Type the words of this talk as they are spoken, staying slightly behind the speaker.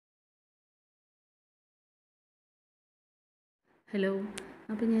Hello.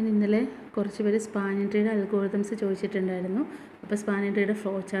 അപ്പോൾ ഞാൻ ഇന്നലെ കുറച്ച് പേര് സ്പാനിംഗ് ട്രീയുടെ അൽഗോരിതംസ് ചോദിച്ചിട്ടുണ്ടായിരുന്നു. അപ്പോൾ സ്പാനിംഗ് ട്രീയുടെ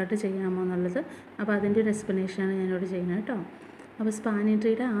ഫ്ലോ ചാർട്ട് ചെയ്യാമോ എന്നുള്ളത്. അപ്പോൾ അതിൻ്റെ ഒരു എക്സ്പ്ലനേഷനാണ് ഞാനിവിടെ ചെയ്യുന്നത് കേട്ടോ. അപ്പോൾ സ്പാനിംഗ്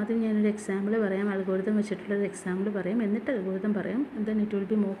ട്രീയുടെ ആദ്യം ഞാനൊരു എക്സാമ്പിൾ പറയാം, അൽഗോരിതം വെച്ചിട്ടുള്ളൊരു എക്സാമ്പിൾ പറയാം, എന്നിട്ട് അൽഗോരിതം പറയാം. Then it will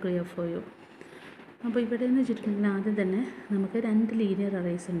be more clear for you. അപ്പോൾ ഇവിടെ എന്ന് വെച്ചിട്ടുണ്ടെങ്കിൽ ആദ്യം തന്നെ നമുക്ക് രണ്ട് ലീനിയർ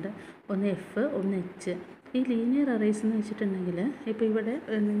അറേസ് ഉണ്ട്. ഒന്ന് എഫ്, ഒന്ന് എച്ച്. ഈ ലീനിയർ അറേസ് എന്ന് വെച്ചിട്ടുണ്ടെങ്കിൽ ഇപ്പോൾ ഇവിടെ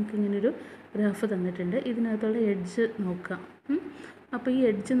നിങ്ങൾക്ക് ഇങ്ങനൊരു ഗ്രാഫ് തന്നിട്ടുണ്ട്. ഇതിനകത്തുള്ള എഡ്ജ് നോക്കാം. അപ്പോൾ ഈ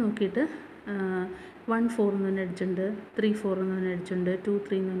എഡ്ജ് നോക്കിയിട്ട് 1, 4 എന്ന് പറഞ്ഞ എഡ്ജുണ്ട്, 3, 4 എന്ന് പറഞ്ഞ എഡ്ജുണ്ട്, 2,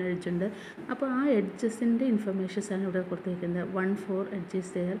 3 എന്ന് പറഞ്ഞ എഡ്ജുണ്ട്. അപ്പോൾ ആ എഡ്ജസിൻ്റെ ഇൻഫർമേഷൻസാണ് ഇവിടെ കൊടുത്തിരിക്കുന്നത്. 1, 4 edge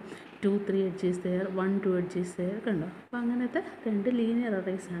is there, 2, 3 edge is there, 1, 2 edge is there. കണ്ടോ? അപ്പോൾ അങ്ങനത്തെ രണ്ട് ലീനിയർ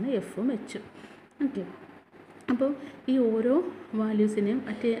അറേസാണ് എഫും എച്ചും. ഓക്കെ. അപ്പോൾ ഈ ഓരോ വാല്യൂസിനെയും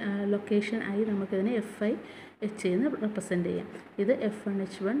മറ്റേ ലൊക്കേഷൻ ആയി നമുക്കിതിനെ FI H എന്ന് റെപ്രസെൻ്റ് ചെയ്യാം. ഇത് F1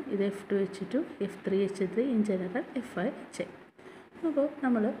 H1, ഇത് F2 H2, F3 H3, in general FI H. അപ്പോൾ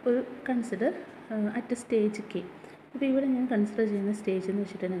നമ്മൾ ഒരു കൺസിഡർ അറ്റ് സ്റ്റേജ് കെ. അപ്പോൾ ഇവിടെ ഞാൻ കൺസിഡർ ചെയ്യുന്ന സ്റ്റേജ് എന്ന്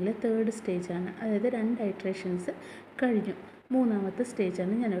വെച്ചിട്ടുണ്ടെങ്കിൽ തേർഡ് സ്റ്റേജാണ്. അതായത് 2 ഇറ്ററേഷൻസ് കഴിഞ്ഞു. മൂന്നാമത്തെ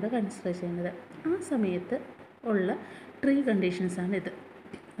സ്റ്റേജാണ് ഞാനിവിടെ കൺസിഡർ ചെയ്യുന്നത്. ആ സമയത്ത് ഉള്ള ട്രീ കണ്ടീഷൻസാണ് ഇത്.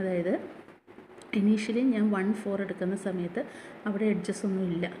 അതായത് ഇനീഷ്യലി ഞാൻ 1, 4 എടുക്കുന്ന സമയത്ത് അവിടെ എഡ്ജസ് ഒന്നും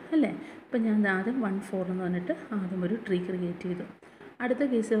ഇല്ല അല്ലേ. അപ്പോൾ ഞാൻ ആദ്യം 1, 4 എന്ന് പറഞ്ഞിട്ട് ആദ്യം ഒരു ട്രീ ക്രിയേറ്റ് ചെയ്തു. അടുത്ത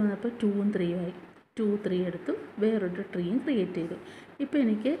കേസ് വന്നപ്പോൾ 2ഉം 3ഉം ആയി. 2, 3 എടുത്തു, വേറൊരു ട്രീയും ക്രിയേറ്റ് ചെയ്തു. ഇപ്പോൾ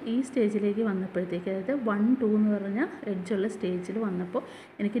എനിക്ക് ഈ സ്റ്റേജിലേക്ക് വന്നപ്പോഴത്തേക്ക്, അതായത് 1, 2 എന്ന് പറഞ്ഞാൽ എഡ്ജുള്ള സ്റ്റേജിൽ വന്നപ്പോൾ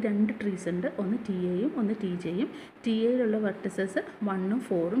എനിക്ക് 2 ട്രീസ് ഉണ്ട്. ഒന്ന് TAയും ഒന്ന് TJയും. TAയിലുള്ള vertices 1ഉം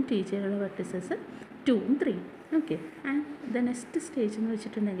 4ഉം, TJയിലുള്ള vertices 2ഉം 3ഉം. Okay. And the next stage എന്ന്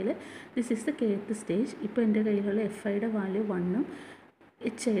വെച്ചിട്ടുണ്ടെങ്കിൽ this is the kth stage. ഇപ്പോൾ എൻ്റെ കയ്യിലുള്ള FIയുടെ വാല്യൂ 1ഉം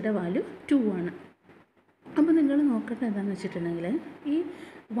HIയുടെ വാല്യൂ 2 ആണ്. അപ്പോൾ നിങ്ങൾ നോക്കേണ്ടത് എന്താണെന്ന് വെച്ചിട്ടുണ്ടെങ്കിൽ ഈ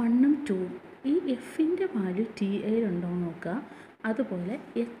 1ഉം 2ഉം ഈ എഫിൻ്റെ വാല്യൂ TAയിലുണ്ടോ എന്ന് നോക്കുക. അതുപോലെ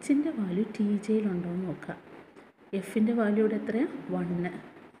എച്ചിൻ്റെ വാല്യൂ TJയിലുണ്ടോ എന്ന് നോക്കുക. എഫിൻ്റെ വാല്യൂ ഇവിടെ എത്രയാണ്? 1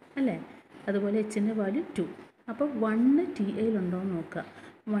 അല്ലേ. അതുപോലെ എച്ചിൻ്റെ വാല്യൂ 2. അപ്പോൾ 1 TAയിലുണ്ടോ എന്ന് നോക്കുക.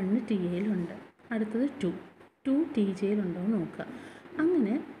 1 TAയിലുണ്ട്. അടുത്തത് 2 TJയിലുണ്ടോ എന്ന് നോക്കുക.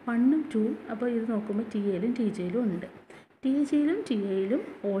 അങ്ങനെ 1ഉം 2ഉം അപ്പോൾ ഇത് നോക്കുമ്പോൾ TAയിലും TJയിലും ഉണ്ട്. TJയിലും TAയിലും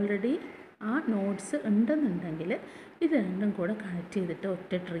ഓൾറെഡി ആ നോട്ട്സ് ഉണ്ടെന്നുണ്ടെങ്കിൽ ഇത് രണ്ടും കൂടെ കണക്ട് ചെയ്തിട്ട്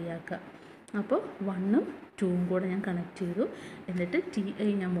ഒറ്റ ട്രീ ആക്കുക. അപ്പോൾ 1ഉം 2ഉം കൂടെ ഞാൻ കണക്ട് ചെയ്തു. എന്നിട്ട് TA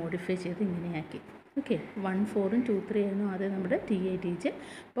ഞാൻ മോഡിഫൈ ചെയ്ത് ഇങ്ങനെയാക്കി. ഓക്കെ. 1, 4ഉം 2, 3 ആയിരുന്നു ആദ്യം നമ്മുടെ TA TJ.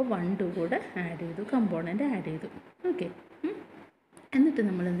 അപ്പോൾ 1, 2 കൂടെ ആഡ് ചെയ്തു, കമ്പോണൻറ്റ് ആഡ് ചെയ്തു. ഓക്കെ. എന്നിട്ട്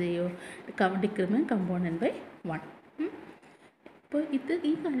നമ്മൾ എന്ത് ചെയ്യുമോ? Decrement component by 1. അപ്പോൾ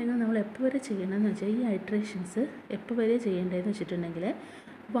ഈ കാര്യങ്ങൾ നമ്മൾ എപ്പോൾ വരെ ചെയ്യണമെന്ന് വെച്ചാൽ, ഈ ഐട്രേഷൻസ് എപ്പോൾ വരെ ചെയ്യേണ്ടതെന്ന് വെച്ചിട്ടുണ്ടെങ്കിൽ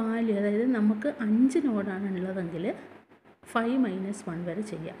വാല്യൂ, അതായത് നമുക്ക് 5 നോഡാണ് ഉള്ളതെങ്കിൽ 5 - 1 വരെ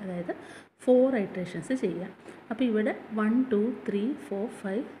ചെയ്യുക. അതായത് 4 ഐട്രേഷൻസ് ചെയ്യുക. അപ്പോൾ ഇവിടെ 1, 2, 3, 4,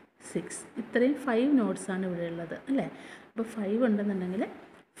 5, 6 ഇത്രയും 5 നോഡ്സാണ് ഇവിടെ ഉള്ളത് അല്ലേ. അപ്പോൾ 5 ഉണ്ടെന്നുണ്ടെങ്കിൽ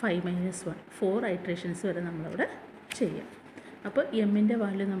 5 - 1 4 ഐട്രേഷൻസ് വരെ നമ്മളിവിടെ ചെയ്യാം. അപ്പോൾ എമ്മിൻ്റെ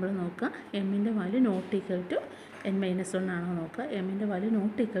വാല്യൂ നമ്മൾ നോക്കുക. എമ്മിൻ്റെ value not equal to n-1 ആണോ നോക്കുക. എമ്മിൻ്റെ value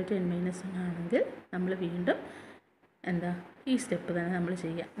not equal to n-1 ആണെങ്കിൽ നമ്മൾ വീണ്ടും എന്താ ഈ സ്റ്റെപ്പ് തന്നെ നമ്മൾ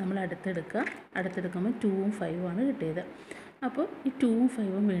ചെയ്യുക. നമ്മൾ അടുത്തെടുക്കുമ്പോൾ 2ഉം 5ഉം ആണ് കിട്ടിയത്. അപ്പോൾ ഈ 2ഉം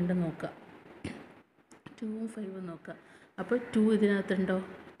 5ഉം വീണ്ടും നോക്കുക. 2ഉം 5ഉം നോക്കുക. അപ്പോൾ 2 ഇതിനകത്തുണ്ടോ?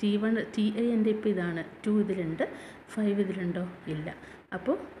 TA എൻ്റെ ഇപ്പോൾ ഇതാണ്. 2 ഇതിലുണ്ട്, 5 ഇതിലുണ്ടോ? ഇല്ല.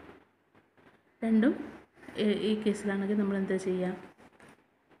 അപ്പോൾ രണ്ടും ഈ കേസിലാണെങ്കിൽ നമ്മൾ എന്താ ചെയ്യുക?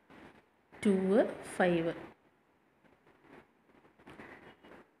 2, 5.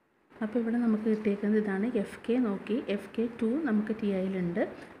 അപ്പോൾ ഇവിടെ നമുക്ക് കിട്ടിയേക്കുന്നത് ഇതാണ്. FK നോക്കി, FK2 നമുക്ക് TIയിലുണ്ട്,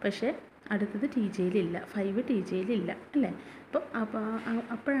 പക്ഷേ അടുത്തത് TJയിലില്ല, 5 TJയിലില്ല അല്ലേ.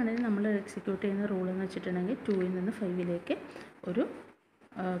 അപ്പോഴാണെങ്കിൽ നമ്മൾ എക്സിക്യൂട്ട് ചെയ്യുന്ന റൂൾ എന്ന് വെച്ചിട്ടുണ്ടെങ്കിൽ 2ൽ നിന്ന് 5ലേക്ക് ഒരു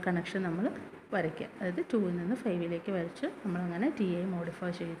കണക്ഷൻ നമ്മൾ വരയ്ക്കുക. അതായത് 2ൽ നിന്ന് 5ലേക്ക് വരച്ച് നമ്മളങ്ങനെ TI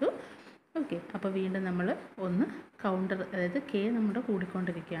മോഡിഫൈ ചെയ്തു. ഓക്കെ. അപ്പോൾ വീണ്ടും നമ്മൾ ഒന്ന് കൗണ്ടർ, അതായത് K നമ്മുടെ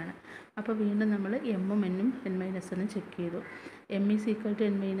കൂടിക്കൊണ്ടിരിക്കുകയാണ്. അപ്പോൾ വീണ്ടും നമ്മൾ എമ്മും Nഉം n-1 ചെക്ക് ചെയ്തു. M is equal to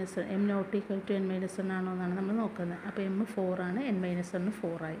n-1, M not equal to n-1 ആണോ എന്നാണ് നമ്മൾ നോക്കുന്നത്. അപ്പോൾ M 4 ആണ്, n-1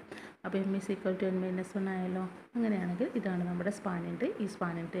 4 ആയി. അപ്പോൾ M is equal to n-1 ആയല്ലോ. അങ്ങനെയാണെങ്കിൽ ഇതാണ് നമ്മുടെ സ്പാനിംഗ് ട്രീ. ഈ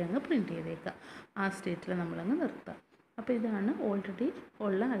സ്പാനിംഗ് ട്രീ അങ്ങ് പ്രിൻറ്റ് ചെയ്തേക്കുക. ആ സ്റ്റേറ്റിൽ നമ്മളങ്ങ് നിർത്തുക. അപ്പോൾ ഇതാണ് ഓൾറെഡി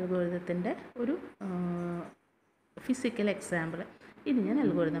ഉള്ള അൽഗോരിതത്തിൻ്റെ ഒരു ഫിസിക്കൽ എക്സാമ്പിൾ. ഇനി ഞാൻ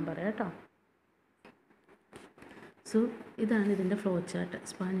അൽഗോരിതം പറയാം കേട്ടോ. സോ ഇതാണ് ഇതിൻ്റെ flow chart,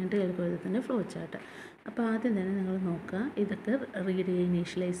 spanning tree അൽഗോരിതത്തിൻ്റെ flow chart. അപ്പോൾ ആദ്യം തന്നെ നിങ്ങൾ നോക്കുക, ഇതൊക്കെ റീഡ്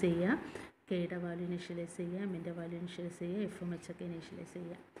ഇനീഷ്യലൈസ് ചെയ്യുക, കെയുടെ വാല്യൂ ഇനീഷ്യലൈസ് ചെയ്യുക, എമ്മിൻ്റെ വാല്യൂ ഇനീഷ്യലൈസ് ചെയ്യുക, എഫും എച്ചൊക്കെ ഇനീഷ്യലൈസ്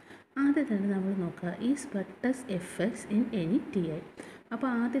ചെയ്യുക. ആദ്യം തന്നെ നമ്മൾ നോക്കുക is vertex FX in any TI. അപ്പോൾ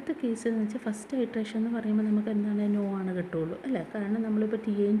ആദ്യത്തെ കേസ് എന്ന് വെച്ചാൽ ഫസ്റ്റ് ഇറ്ററേഷൻ എന്ന് പറയുമ്പോൾ നമുക്ക് എന്താണ് നോ ആണ് കിട്ടുള്ളൂ അല്ലേ, കാരണം നമ്മളിപ്പോൾ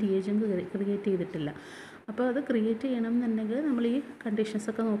ടി എയും ടി എച്ചും ക്രിയേറ്റ് ചെയ്തിട്ടില്ല. അപ്പോൾ അത് ക്രിയേറ്റ് ചെയ്യണം എന്നുണ്ടെങ്കിൽ നമ്മൾ ഈ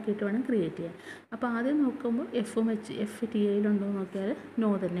കണ്ടീഷൻസൊക്കെ നോക്കിയിട്ട് വേണം ക്രിയേറ്റ് ചെയ്യാൻ. അപ്പോൾ ആദ്യം നോക്കുമ്പോൾ എഫ് ടി എയിലുണ്ടോ എന്ന് നോക്കിയാൽ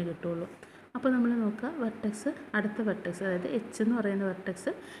നോ തന്നെ കിട്ടുള്ളൂ. അപ്പോൾ നമ്മൾ നോക്കുക വെർട്ടെക്സ്, അടുത്ത വെർട്ടെക്സ് അതായത് എച്ച് എന്ന് പറയുന്ന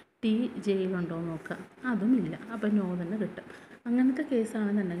വെർട്ടെക്സ് ടി ജെയിലുണ്ടോ എന്ന് നോക്കുക, അതും ഇല്ല. അപ്പോൾ നോ തന്നെ കിട്ടും. അങ്ങനത്തെ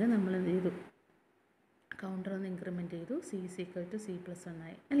കേസാണെന്നുണ്ടെങ്കിൽ നമ്മൾ എന്ത് ചെയ്തു, കൗണ്ടർ ഒന്ന് ഇൻക്രിമെൻറ്റ് ചെയ്തു, C=C+1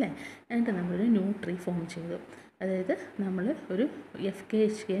 ആയി അല്ലേ. എന്നിട്ട് നമ്മളൊരു ന്യൂ ട്രീ ഫോം ചെയ്തു. അതായത് നമ്മൾ ഒരു FK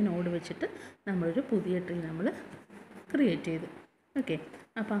നോഡ് വെച്ചിട്ട് നമ്മളൊരു പുതിയ ട്രീ നമ്മൾ ക്രിയേറ്റ് ചെയ്തു. ഓക്കെ,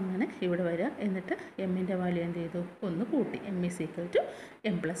 അപ്പോൾ അങ്ങനെ ഇവിടെ വരിക. എന്നിട്ട് എമ്മിൻ്റെ വാല്യൂ എന്ത് ചെയ്തു, ഒന്ന് കൂട്ടി,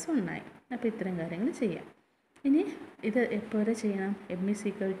 M=M+1 ആയി. അപ്പോൾ ഇത്തരം കാര്യങ്ങൾ ചെയ്യാം. ഇനി ഇത് എപ്പോൾ വരെ ചെയ്യണം,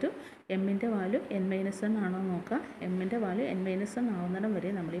 M=Mൻ്റെ വാല്യൂ N-1 ആണോ നോക്കാം. എമ്മിൻ്റെ വാല്യൂ N-1 ആവുന്നിടം വരെ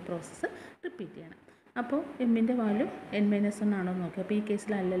നമ്മൾ ഈ പ്രോസസ്സ് റിപ്പീറ്റ് ചെയ്യണം. അപ്പോൾ എമ്മിൻ്റെ വാല്യൂ N-1 ആണോ നോക്കുക. അപ്പോൾ ഈ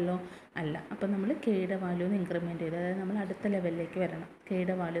കേസിലല്ലല്ലോ, അല്ല. അപ്പോൾ നമ്മൾ കെയുടെ വാല്യൂ ഒന്ന് ഇൻക്രിമെൻറ്റ് ചെയ്തു, അതായത് നമ്മൾ അടുത്ത ലെവലിലേക്ക് വരണം.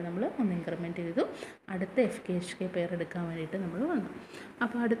 കെയുടെ വാല്യൂ നമ്മൾ ഒന്ന് ഇൻക്രിമെൻറ്റ് ചെയ്തു. അടുത്ത FK പെയർ എടുക്കാൻ വേണ്ടിയിട്ട് നമ്മൾ വന്നു.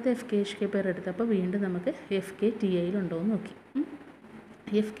 അപ്പോൾ അടുത്ത FK പെയർ എടുത്തപ്പോൾ വീണ്ടും നമുക്ക് FK ഉണ്ടോ എന്ന് നോക്കി.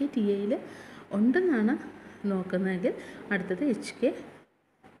 FK ഉണ്ടെന്നാണ് നോക്കുന്നതെങ്കിൽ അടുത്തത് HK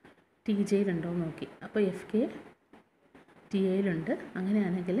TJയിലുണ്ടോ എന്ന് നോക്കി. അപ്പോൾ FK TIയിലുണ്ട്,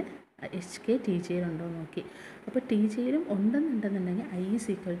 അങ്ങനെയാണെങ്കിൽ HK TJയിലുണ്ടോ എന്ന് നോക്കി. അപ്പോൾ TJയിലും ഉണ്ടെന്നുണ്ടെന്നുണ്ടെങ്കിൽ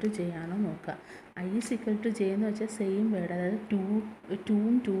I=J ആണോ നോക്കുക. I=J എന്ന് വെച്ചാൽ സെയിം വേർഡ്, അതായത്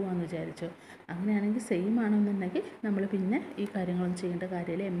 2 ആണെന്ന് വിചാരിച്ചോ. അങ്ങനെയാണെങ്കിൽ സെയിം ആണെന്നുണ്ടെങ്കിൽ നമ്മൾ പിന്നെ ഈ കാര്യങ്ങളൊന്നും ചെയ്യേണ്ട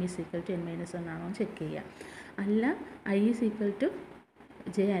കാര്യമില്ല. M=N-1 ആണോ ചെക്ക് ചെയ്യുക. അല്ല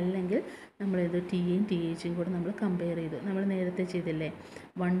I=J അല്ലെങ്കിൽ നമ്മളിത് TAയും THയും കൂടെ നമ്മൾ കമ്പയർ ചെയ്തു. നമ്മൾ നേരത്തെ ചെയ്തില്ലേ,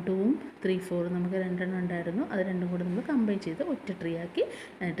 1 2 3 4 നമുക്ക് രണ്ടെണ്ണം ഉണ്ടായിരുന്നു, അത് രണ്ടും കൂടെ നമ്മൾ കമ്പൈൻ ചെയ്ത് ഒറ്റ ട്രീ ആക്കി.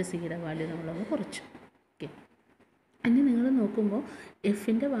 എന്നിട്ട് സിയുടെ വാല്യൂ നമ്മളൊന്ന് കുറച്ചു. ഓക്കെ, ഇനി നിങ്ങൾ നോക്കുമ്പോൾ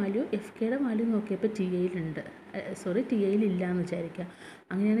എഫിൻ്റെ വാല്യൂ FKയുടെ വാല്യൂ നോക്കിയപ്പോൾ TAയിലുണ്ട്, TAയിലില്ല എന്ന് വിചാരിക്കുക.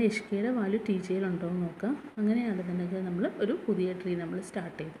 അങ്ങനെയാണ് HKയുടെ വാല്യൂ TJയിലുണ്ടോ എന്ന് നോക്കുക. അങ്ങനെയാണെന്നുണ്ടെങ്കിൽ നമ്മൾ ഒരു പുതിയ ട്രീ നമ്മൾ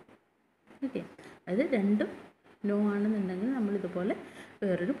സ്റ്റാർട്ട് ചെയ്തു. ഓക്കെ, അത് രണ്ടും നോ ആണെന്നുണ്ടെങ്കിൽ നമ്മളിതുപോലെ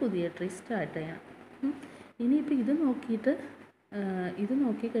വേറൊരു പുതിയ ട്രീ സ്റ്റാർട്ട് ചെയ്യണം. ഇനിയിപ്പോൾ ഇത്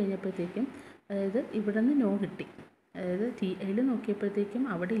നോക്കി കഴിഞ്ഞപ്പോഴത്തേക്കും, അതായത് ഇവിടെ നിന്ന് നോ കിട്ടി, അതായത് TAയിൽ നോക്കിയപ്പോഴത്തേക്കും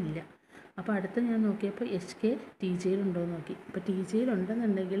അവിടെ ഇല്ല. അപ്പോൾ അടുത്ത് ഞാൻ നോക്കിയപ്പോൾ HK TJയിലുണ്ടോ നോക്കി. അപ്പോൾ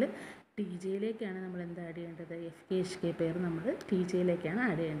TJയിലുണ്ടെന്നുണ്ടെങ്കിൽ TJയിലേക്കാണ് നമ്മൾ എന്ത് ആഡ് ചെയ്യേണ്ടത്, FK പെയർ നമ്മൾ TJയിലേക്കാണ്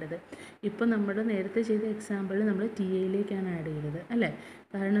ആഡ് ചെയ്യേണ്ടത്. ഇപ്പോൾ നമ്മൾ നേരത്തെ ചെയ്ത എക്സാമ്പിളിൽ നമ്മൾ TAയിലേക്കാണ് ആഡ് ചെയ്തത് അല്ലേ.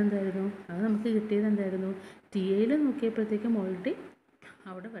 കാരണം എന്തായിരുന്നു, അത് നമുക്ക് കിട്ടിയത് എന്തായിരുന്നു, TAയിൽ നോക്കിയപ്പോഴത്തേക്കും ഓൾറെഡി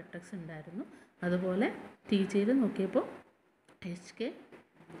അവിടെ വെർട്ടെക്സ് ഉണ്ടായിരുന്നു. അതുപോലെ TJയിൽ നോക്കിയപ്പോൾ HK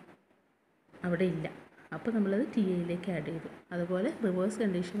അവിടെ ഇല്ല. അപ്പോൾ നമ്മളത് TAയിലേക്ക് ആഡ് ചെയ്തു. അതുപോലെ റിവേഴ്സ്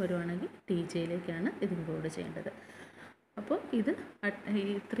കണ്ടീഷൻ വരുവാണെങ്കിൽ TJയിലേക്കാണ് ഇത് ഇൻക്ലൂഡ് ചെയ്യേണ്ടത്. അപ്പോൾ ഇത്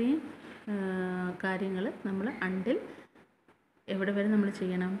ഇത്രയും കാര്യങ്ങൾ നമ്മൾ അണ്ടിൽ എവിടെ വരെ നമ്മൾ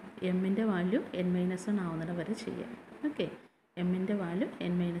ചെയ്യണം, എമ്മിൻ്റെ വാല്യൂ N-1 ആവുന്നിടം വരെ ചെയ്യാം. ഓക്കെ, എമ്മിൻ്റെ വാല്യൂ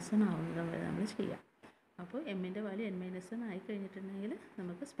N-1 ആവുന്നിടം വരെ നമ്മൾ ചെയ്യാം. അപ്പോൾ എമ്മിൻ്റെ വാല്യൂ N-1 ആയി കഴിഞ്ഞിട്ടുണ്ടെങ്കിൽ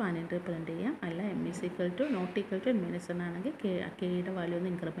നമുക്ക് സ്പാനിങ് ട്രീ പ്രിൻറ്റ് ചെയ്യാം. അല്ല M=N-1 ആണെങ്കിൽ കെയുടെ വാല്യൂ ഒന്ന്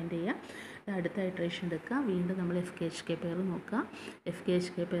ഇൻക്രിമെൻറ്റ് ചെയ്യാം. അടുത്ത ഇറ്ററേഷൻ എടുക്കുക. വീണ്ടും നമ്മൾ FK പെയർ നോക്കുക. FK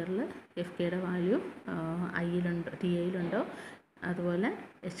പെയറിൽ FKയുടെ വാല്യൂ TAയിലുണ്ടോ, അതുപോലെ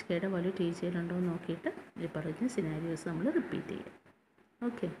HKയുടെ വാല്യൂ TJയിലുണ്ടോ എന്ന് നോക്കിയിട്ട് ഈ പറഞ്ഞ സിനാരിയോസ് നമ്മൾ റിപ്പീറ്റ് ചെയ്യാം.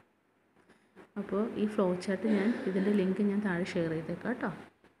 ഓക്കെ, അപ്പോൾ ഈ ഫ്ലോ ചാർട്ട് ഇതിൻ്റെ ലിങ്ക് ഞാൻ താഴെ ഷെയർ ചെയ്തേക്കാം കേട്ടോ.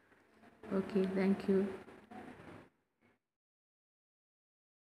 Okay, thank you.